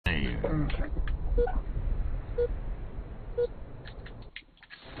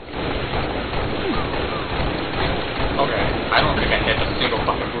Okay, I don't think I hit a single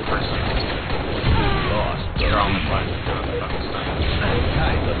fucking blue person. Lost the You're on the lead. flag. Fucking snipe.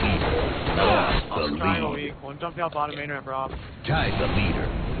 Tied the leader. Lost the Triangle lead. weak. One jump out bottom main ramp, Rob. Tied the leader.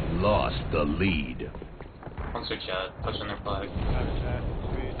 Lost the lead. One switch chat, pushing their flag.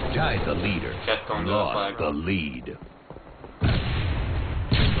 Sweet. Tied the leader. Jet going to the Lost flag. the lead.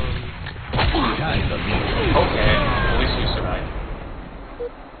 Tied the leader. Okay, at least you survived.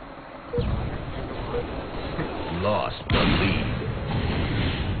 Lost the lead.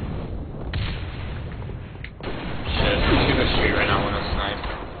 Shit, shoot a street right now when I snipe.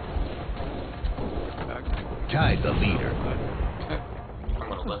 Tied the leader. I'm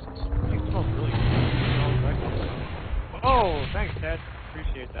gonna lift. You smoke really good. Oh, thanks, Ted.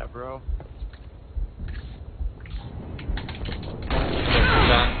 Appreciate that, bro.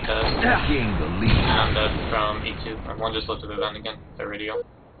 Vent, test. Gain the lead. And I'm dead from E2. One just lifted the vent again. The radio.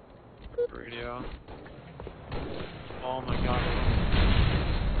 Radio. Oh my god.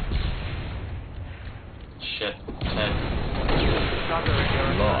 Shit. Ted. Got the radio.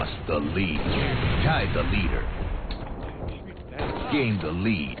 Lost the lead. Tied the leader. Gained the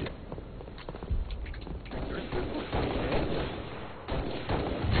lead.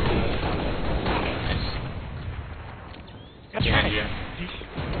 Behind you.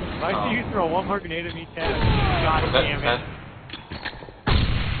 If I see you throw one more grenade at me, Ted, god Was that damn Ted? it.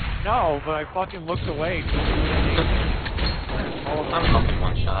 No, but I fucking looked away. I'm fucking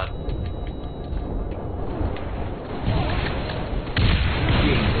one shot.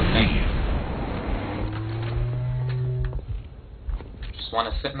 Thank you. Just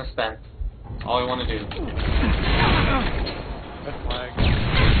want to sit in the vent. All I want to do. Red flag.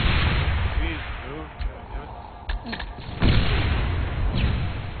 Please move.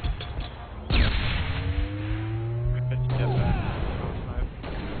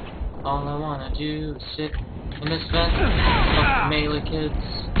 All I want to do is sit in this vent. Fuck melee kids.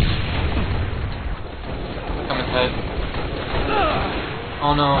 Coming head.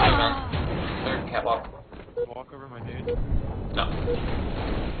 Oh no, I vent. Third catwalk. Walk over my dude. No.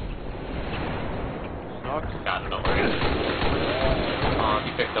 Knock. God, don't worry.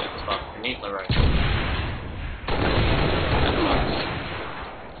 He picked up the stuff. Neatly right.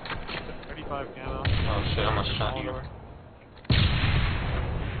 35 camo. Oh shit, how much shot you?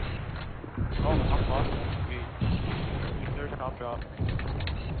 Oh, top box. Sweet. There's top drop.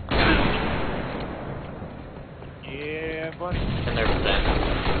 Yeah, buddy. And there's that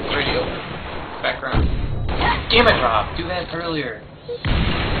radio. Background. Damn it, Rob! Do that earlier.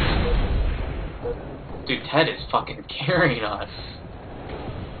 Dude, Ted is fucking carrying us.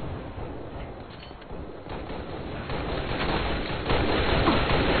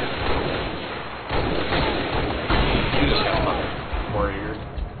 You just got fucking warrior.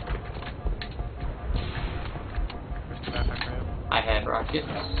 I had rockets.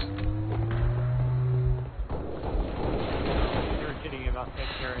 You were kidding about Ted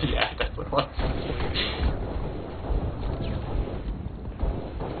carrying. Yeah, that's what it was.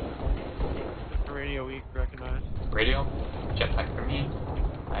 Radio weak, recognized. Radio, jetpack for me.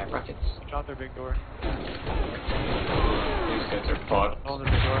 I have rockets. Shot their big door. These guys are fucked. Oh, the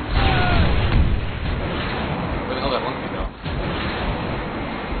big door. Where the hell that one can go?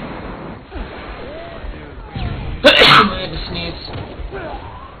 I had to sneeze.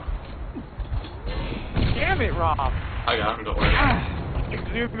 Damn it, Rob! I got him, don't worry.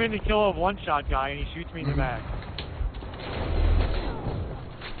 You zoom in to kill a one-shot guy and he shoots me in the back.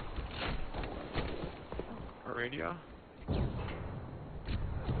 Radio?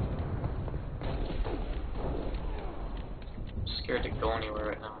 Scared to go anywhere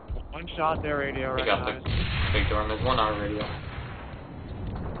right now. One shot there, radio, They got the recognized. big door, and there's one on radio.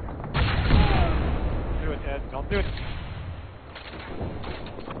 Do it, Ted. Don't do it.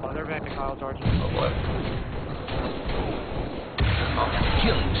 Oh, they're back to Kyle charging. Oh, what? Oh,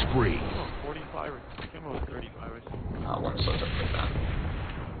 Killing spree. 45 or Kim was 35 or something. one slipped up the vent.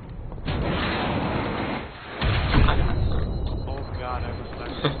 I got some. Oh god, I was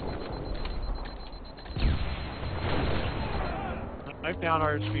stuck. Knife down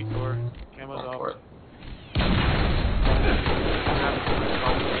our street door. Camo's One up. for it.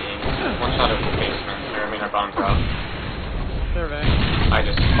 One shot of the basement. Or, I mean, our bomb drop. They're back. I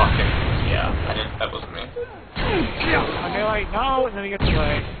just fucking, yeah, I didn't, that wasn't me. I melee, no, and then he gets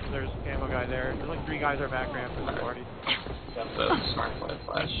away. There's a camo guy there. There's like 3 guys are back ramp in the party. Got the smart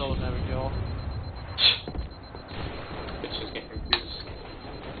flash. Still doesn't have a kill. Bitches get confused.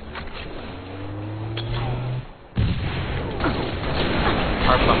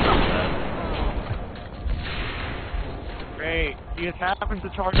 Our fucking dead. He just happens to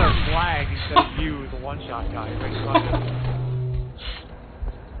charge our flag instead of you, the one-shot guy. Right in front of us.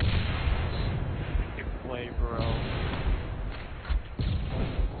 Good play, bro.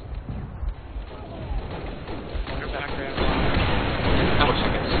 Your background. I wish I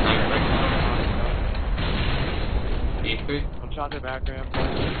could snipe right now. E3? One shot to the background.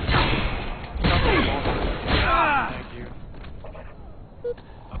 Thank you.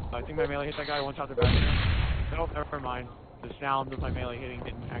 I think my melee hit that guy. One shot to the background. Nope, never mind. The sound of my melee hitting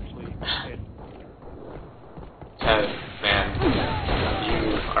didn't actually hit. Ted, man,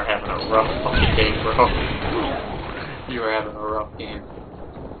 you are having a rough fucking game, bro. You are having a rough game.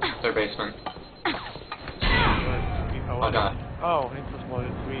 Third baseman. Oh god. Oh,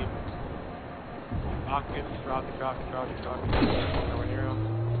 exploded. Sweet. Rockets, rockets. Nowhere near him.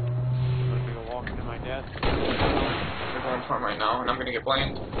 I'm gonna go walk into my death. They're going for him right now, and I'm gonna get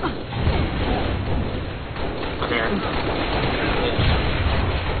blamed. I'm here.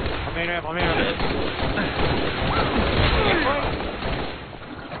 I'm in him.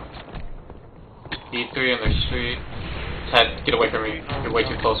 E3 in the street. Ted, get away from me. You're way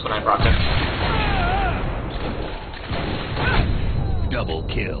too close when I rocket. Double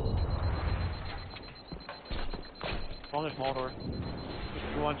kill. On the small door.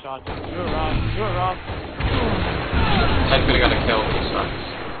 Just one shot. Do it, Rob. Ted could have got a kill, but he sucks.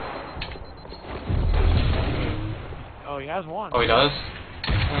 Oh, he has one. Oh, he does? I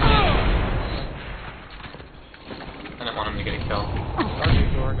didn't want him to get a kill.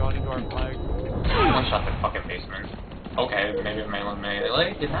 Going into our flag. One shot the fucking basement. Okay, maybe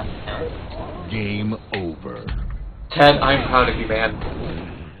melee. Did that count? Game over. Ted, I'm proud of you, man.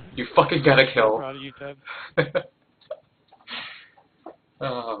 You fucking got a kill. Proud of you, Ted.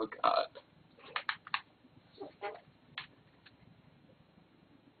 Oh, God.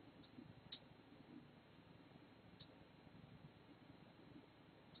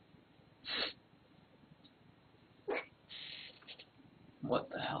 What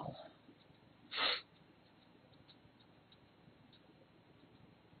the hell?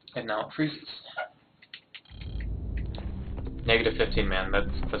 And now it freezes. -15, man.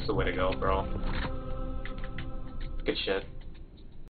 That's the way to go, bro. Good shit.